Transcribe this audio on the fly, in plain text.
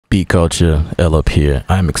Beat Culture L up here.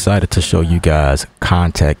 I'm excited to show you guys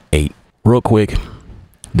Kontakt 8. Real quick,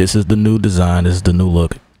 this is the new design, this is the new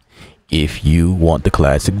look. If you want the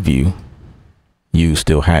classic view, you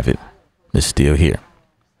still have it. It's still here.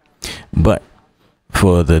 But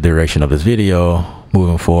for the duration of this video,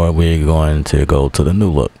 moving forward, we're going to go to the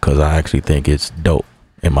new look because I actually think it's dope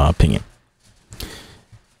in my opinion.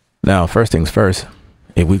 Now, first things first,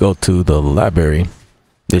 if we go to the library,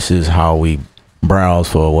 this is how we browse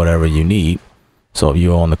for whatever you need. So if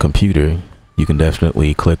you're on the computer, you can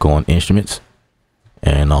definitely click on instruments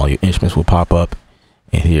and all your instruments will pop up.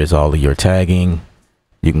 And here's all of your tagging.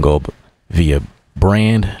 You can go via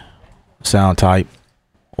brand, sound type,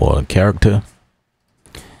 or character.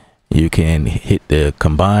 You can hit the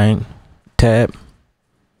combine tab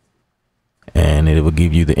and it will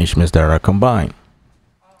give you the instruments that are combined.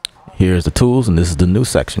 Here's the tools, and this is the new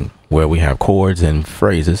section where we have chords and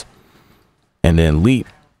phrases. And then leap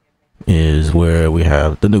is where we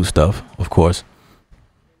have the new stuff, of course.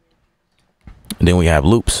 And then we have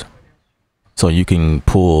loops. So you can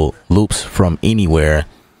pull loops from anywhere,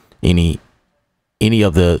 any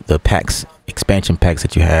of the packs, expansion packs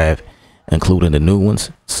that you have, including the new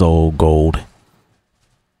ones. Soul, Gold.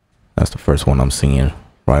 That's the first one I'm seeing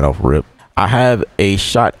right off rip. I have a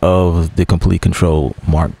shot of the Complete Control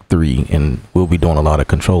Mark III, and we'll be doing a lot of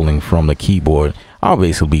controlling from the keyboard. I'll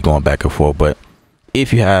basically be going back and forth, but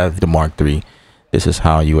if you have the Mark III, this is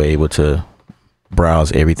how you are able to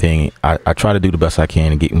browse everything. I try to do the best I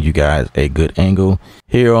can in getting you guys a good angle.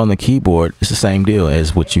 Here on the keyboard, it's the same deal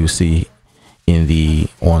as what you see in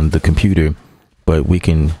on the computer, but we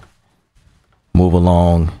can move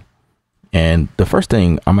along. And the first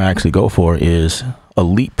thing I'm gonna actually go for is a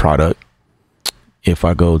leap product. If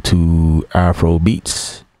I go to Afro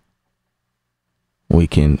Beats, we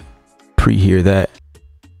can pre-hear that.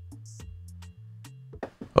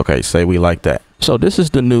 Okay, say we like that. So this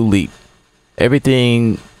is the new leap.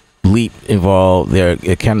 Everything leap involved there,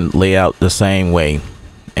 it can lay out the same way.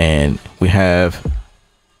 And we have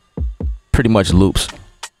pretty much loops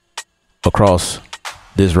across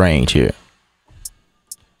this range here.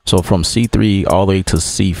 So from C3 all the way to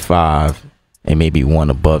C5 and maybe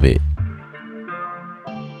one above it.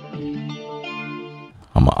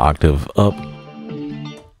 I'm an octave up,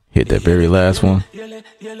 hit that very last one.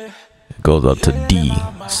 It goes up to D,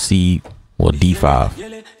 C, or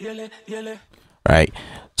D5. Right.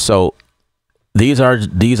 So these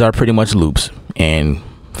are pretty much loops, and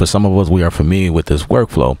for some of us, we are familiar with this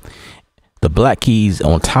workflow. The black keys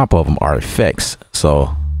on top of them are effects.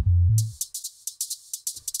 So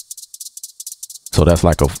that's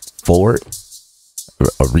like a forward,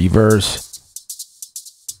 a reverse,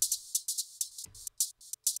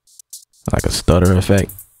 like a stutter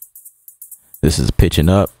effect. This is pitching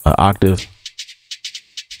up, an octave,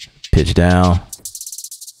 pitch down.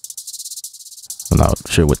 I'm not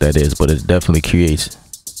sure what that is, but it definitely creates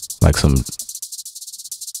like some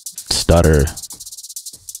stutter,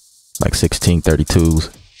 like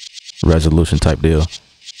 1632s resolution type deal.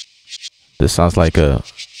 This sounds like a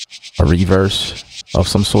reverse of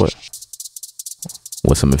some sort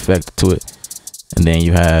with some effect to it. And then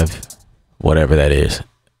you have whatever that is.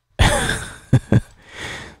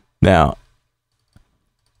 Now,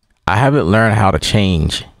 I haven't learned how to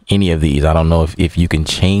change any of these. I don't know if you can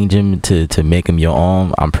change them to make them your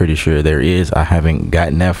own. I'm pretty sure there is. I haven't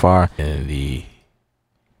gotten that far. And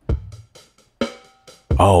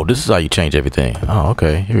oh, this is how you change everything. Oh,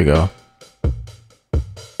 okay. Here we go.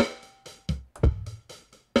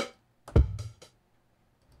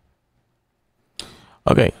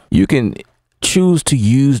 Okay, you can choose to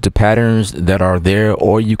use the patterns that are there,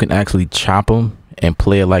 or you can actually chop them and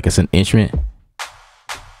play it like it's an instrument.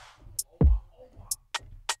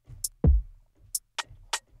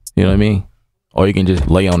 You know what I mean? Or you can just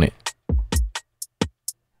lay on it.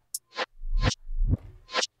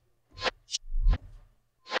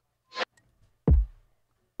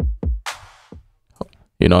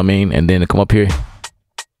 You know what I mean? And then come up here.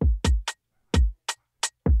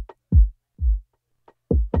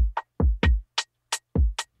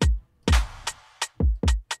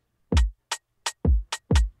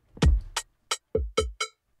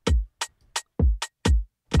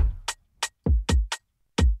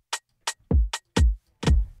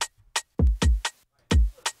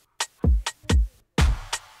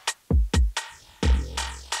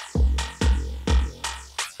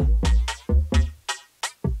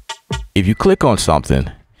 If you click on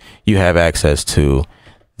something, you have access to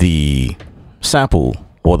the sample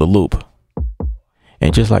or the loop.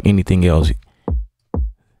 And just like anything else,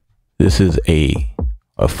 this is a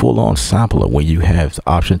full-on sampler where you have the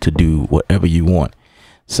option to do whatever you want.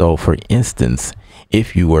 So for instance,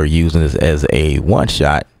 if you were using this as a one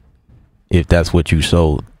shot, if that's what you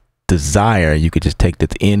so desire, you could just take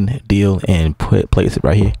this in deal and place it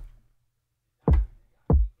right here,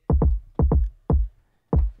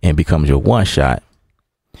 and becomes your one shot.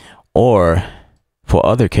 Or for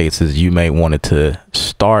other cases, you may want it to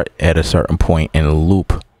start at a certain point and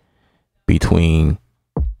loop between,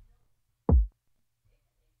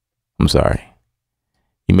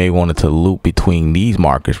 you may want it to loop between these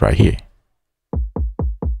markers right here.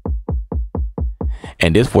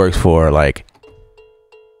 And this works for like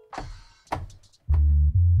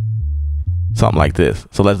something like this.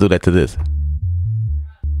 So let's do that to this.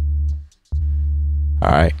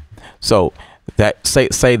 All right. So that say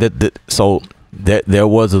that so there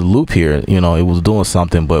was a loop here, you know, it was doing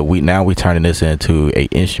something, but now we turning this into a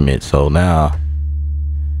instrument. So now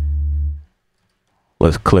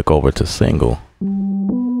let's click over to single.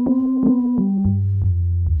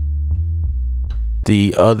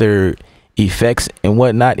 The other effects and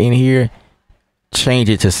whatnot in here change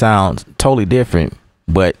it to sound totally different,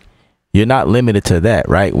 but you're not limited to that,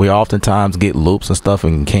 right? We oftentimes get loops and stuff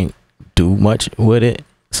and can't do much with it.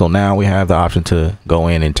 So now we have the option to go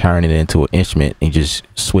in and turn it into an instrument and just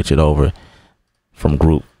switch it over from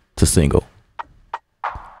group to single.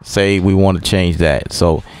 Say we want to change that.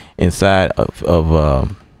 So inside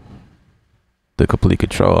of the complete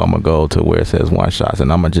control, I'm gonna go to where it says one shots,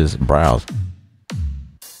 and I'm gonna just browse.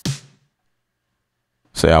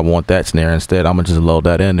 Say I want that snare instead, I'm gonna just load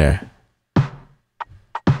that in there.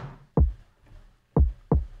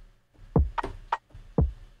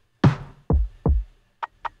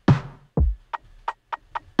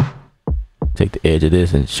 Take the edge of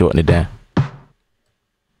this and shorten it down.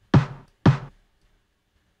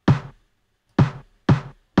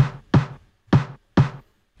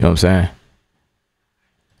 You know what I'm saying?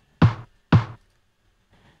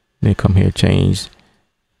 Then come here, change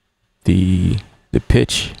the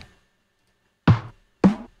pitch.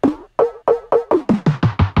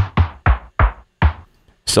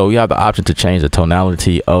 So you have the option to change the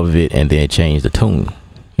tonality of it and then change the tune,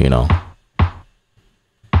 you know.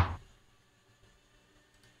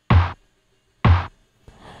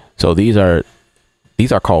 So these are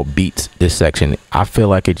called beats, this section. I feel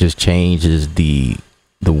like it just changes the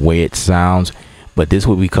way it sounds, but this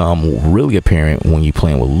will become really apparent when you're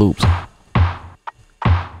playing with loops.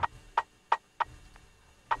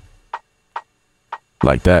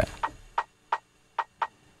 Like that.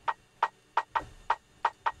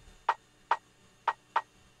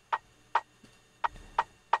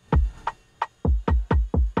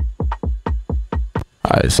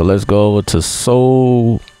 All right, so let's go over to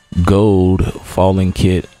Soul Gold Falling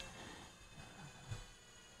Kit.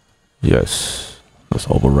 Yes, let's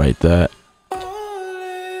overwrite that.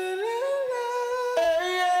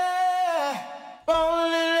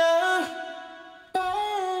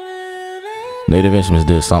 Native Instruments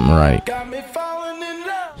did something right.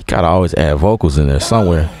 You gotta always add vocals in there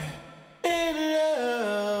somewhere.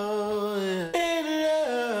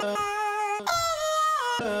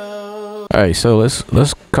 All right, so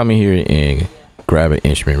let's come in here and grab an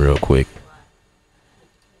instrument real quick.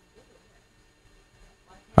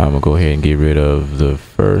 I'm gonna go ahead and get rid of the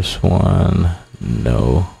first one.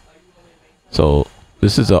 No. So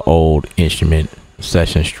this is an old instrument,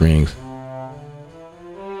 session strings.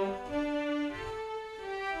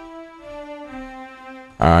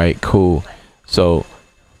 All right, cool. So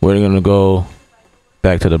we're gonna go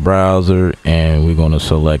back to the browser and we're gonna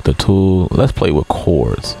select the tool. Let's play with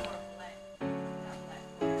chords.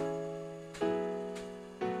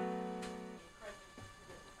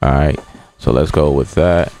 All right, so let's go with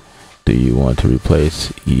that. Do you want to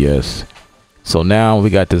replace? Yes. So now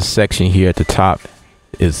we got this section here at the top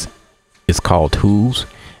it's called tools,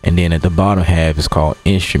 and then at the bottom half is called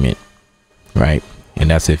instrument, right? And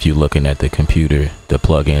that's if you're looking at the computer, the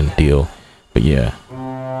plug-in deal. But yeah.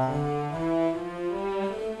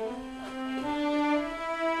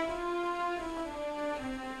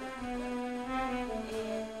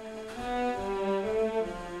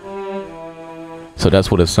 So that's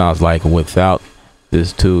what it sounds like without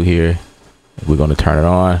this tool here. We're going to turn it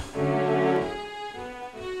on.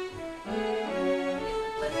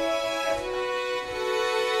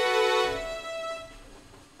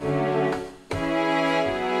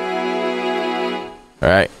 All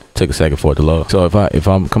right, took a second for it to load. So if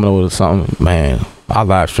I'm coming over with something, man, our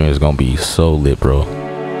live stream is going to be so lit, bro.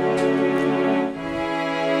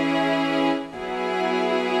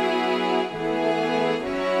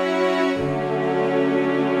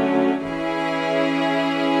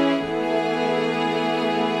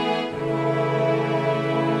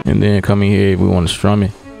 And then coming here, we want to strum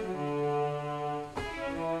it.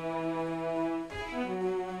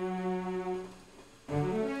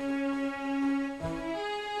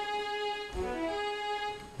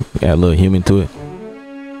 Add a little human to it.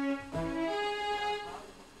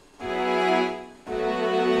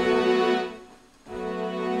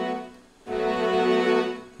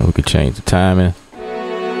 We could change the timing.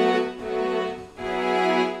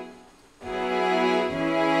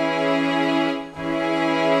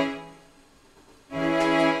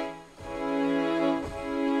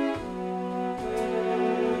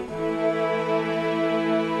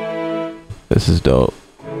 This is dope.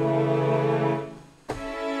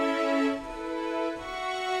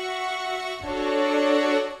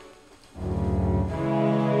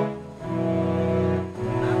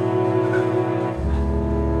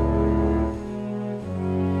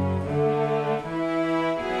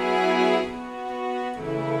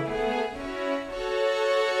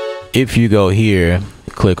 If you go here,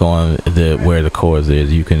 click on where the chords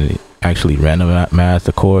is, you can actually randomize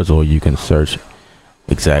the chords, or you can search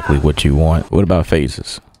exactly what you want. What about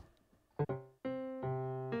phases?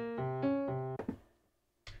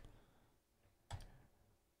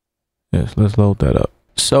 Yes, let's load that up.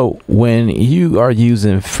 So when you are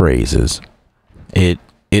using phrases, it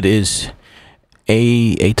is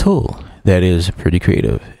a tool that is pretty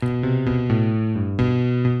creative.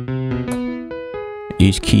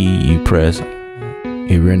 Each key you press,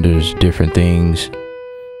 it renders different things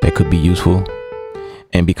that could be useful.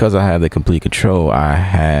 And because I have the complete control, I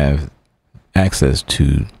have access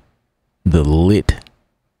to the lit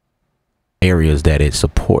areas that it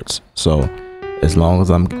supports. So as long as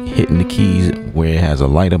I'm hitting the keys where it has a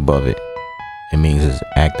light above it, it means it's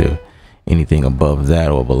active. Anything above that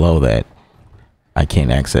or below that, I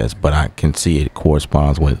can't access, but I can see it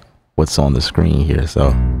corresponds with what's on the screen here. So,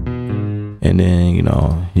 and then, you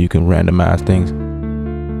know, you can randomize things.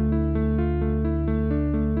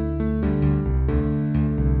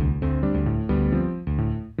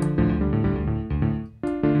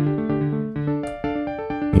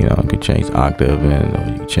 You know, you can change the octave,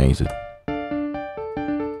 and you can change the, you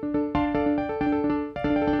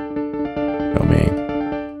know what I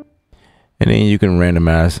mean? And then you can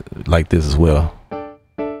randomize like this as well.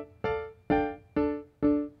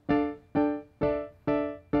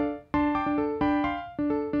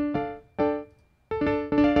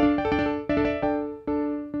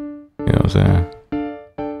 You know what I'm saying?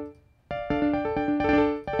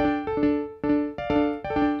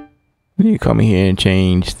 You come in here and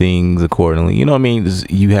change things accordingly. You know what I mean?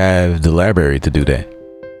 You have the library to do that.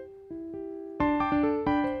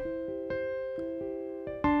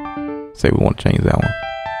 Say we want to change that one.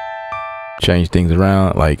 Change things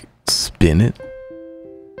around, like spin it.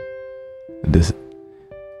 This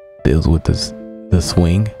deals with the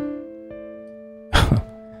swing.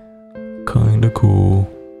 Kinda cool.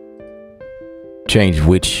 Change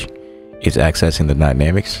which is accessing the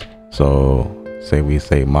dynamics. So say we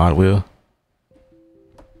say mod wheel.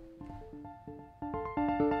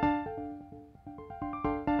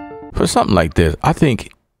 For something like this, I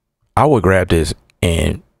think I would grab this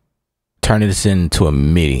and turn this into a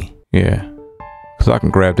MIDI. Yeah, because I can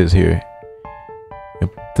grab this here and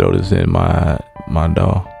throw this in my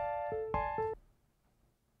DAW.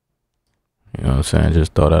 You know what I'm saying?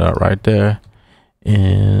 Just throw that out right there.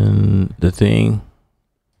 And the thing,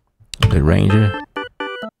 the Ranger.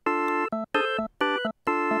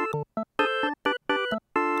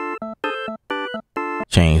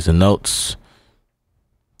 Change the notes.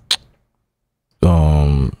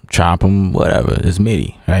 Chop them, whatever. It's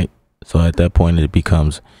MIDI, right? So at that point, it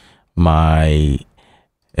becomes my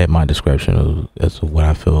description as what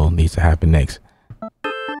I feel needs to happen next.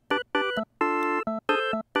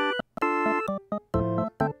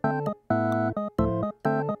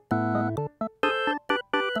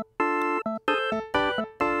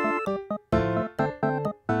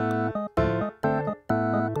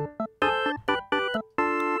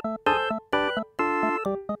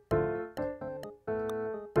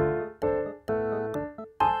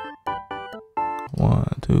 One,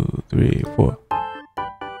 two, three, four.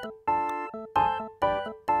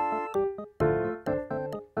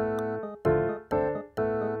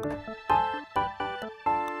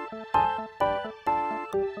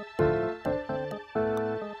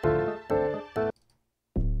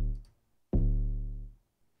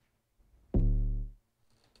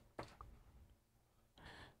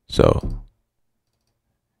 So,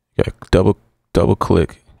 yeah, double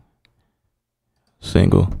click,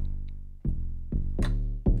 single.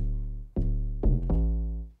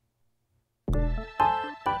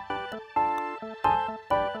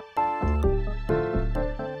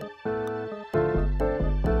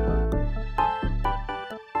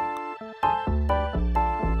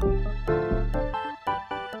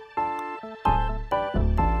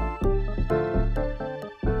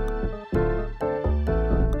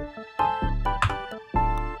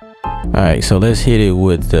 All right, so let's hit it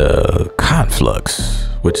with the Conflux,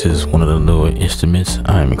 which is one of the newer instruments.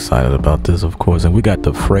 I'm excited about this, of course, and we got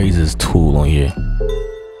the phrases tool on here.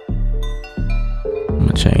 I'm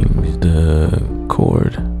gonna change the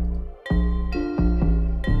chord.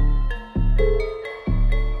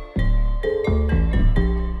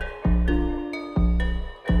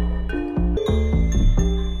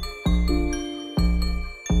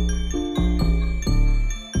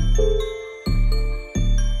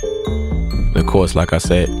 Of course, like I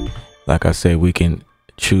said, we can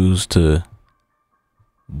choose to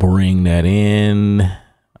bring that in.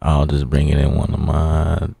 I'll just bring it in one of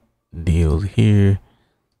my deals here.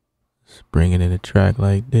 Just bring it in a track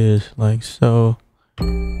like this, like so.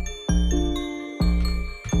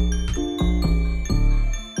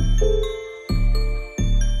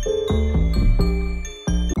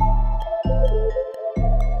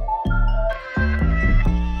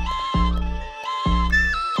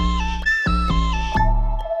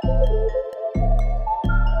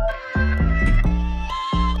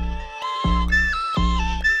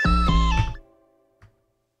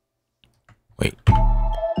 Wait,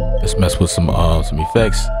 let's mess with some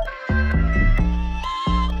effects.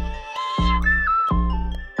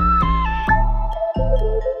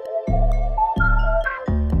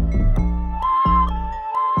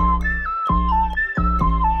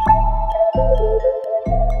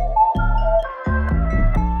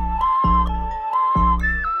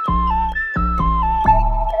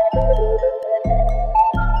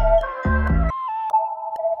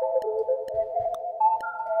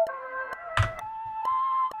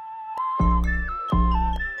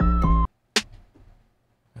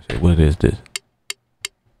 What is this?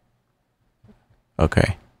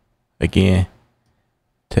 Okay, again,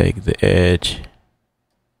 take the edge,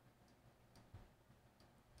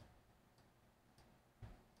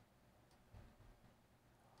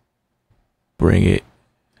 bring it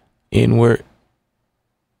inward.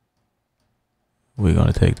 We're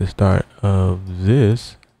gonna take the start of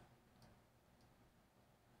this.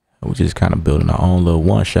 We're just kind of building our own little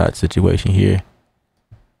one-shot situation here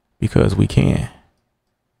because we can.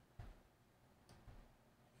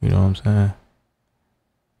 You know what I'm saying?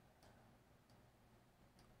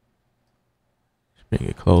 Just bring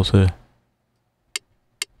it closer.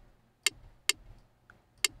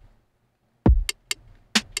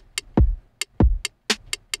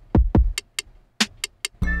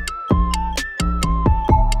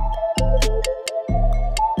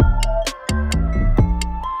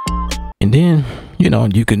 And then, you know,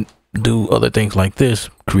 you can do other things like this,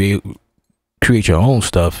 create your own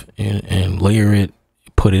stuff and layer it,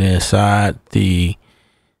 put it inside the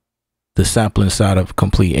sample inside of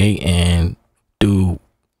Complete 8 and do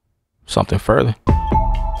something further. All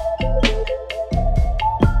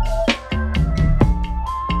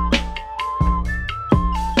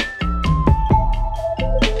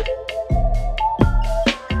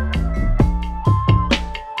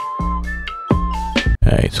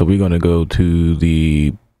right, so we're going to go to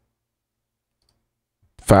the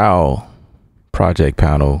file project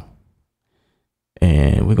panel.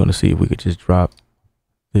 And we're going to see if we could just drop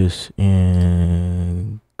this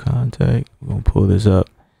in Kontakt. We're going to pull this up.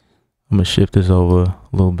 I'm going to shift this over a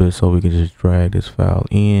little bit so we can just drag this file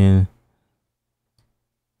in.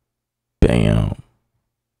 Bam.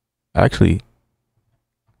 Actually,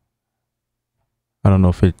 I don't know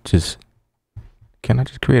if it just, can I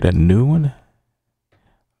just create a new one?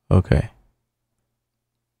 Okay.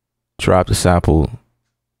 Drop the sample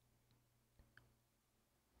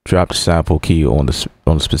key on the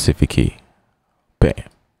specific key. Bam.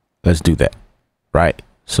 Let's do that. Right?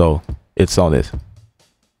 So it's on this.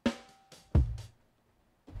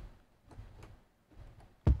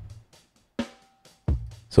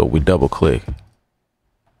 So we double click.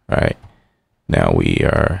 All right. Now we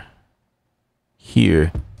are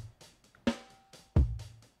here.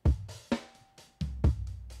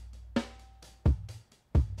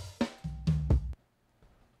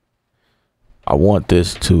 I want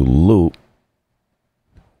this to loop,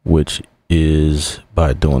 which is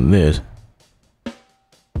by doing this.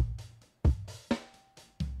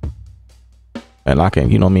 And I can,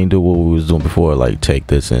 you know what I mean, do what we was doing before, like take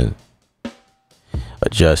this and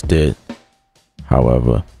adjust it.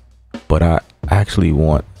 However, but I actually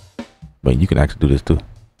want, but you can actually do this too.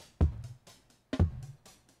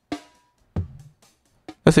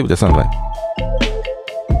 Let's see what that sounds like.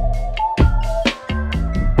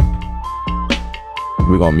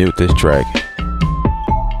 We're gonna mute this track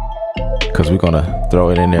because we're gonna throw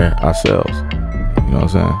it in there ourselves. You know what I'm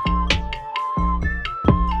saying?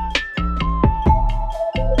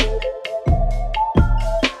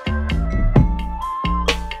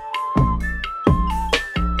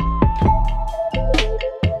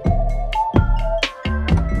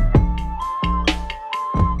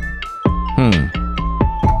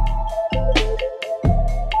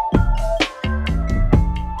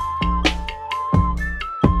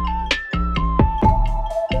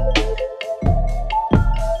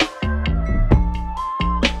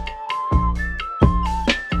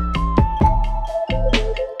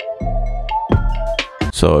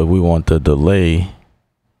 So if we want the delay,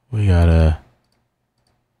 we gotta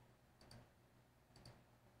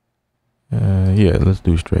yeah, let's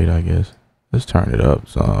do straight, I guess. Let's turn it up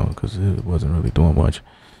some because it wasn't really doing much.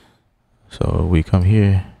 So we come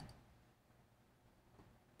here.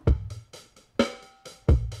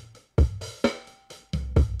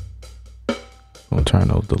 Gonna turn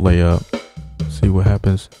those delay up, see what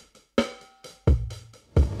happens.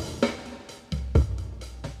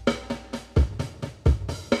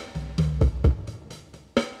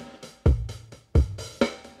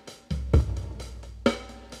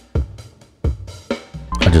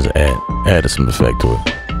 I just added some effect to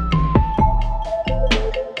it.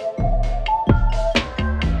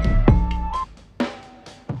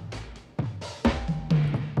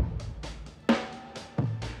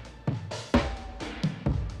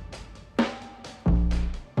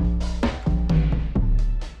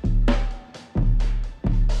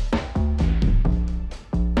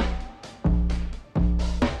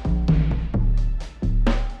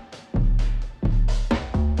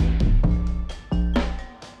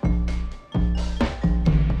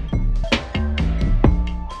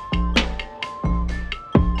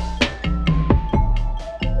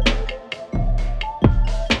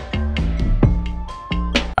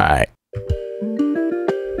 All right.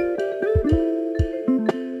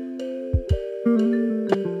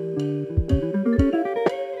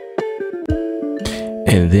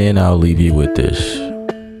 And then I'll leave you with this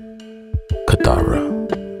Katara.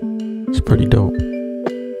 It's pretty dope.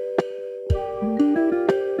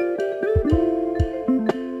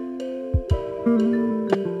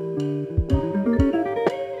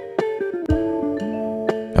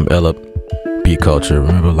 I'm Ella, Beat Culture.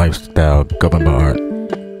 Remember, lifestyle governed by art.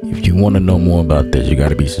 If you want to know more about this, you got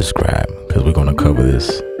to be subscribed because we're going to cover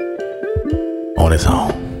this on its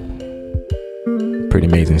own. Pretty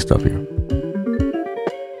amazing stuff here.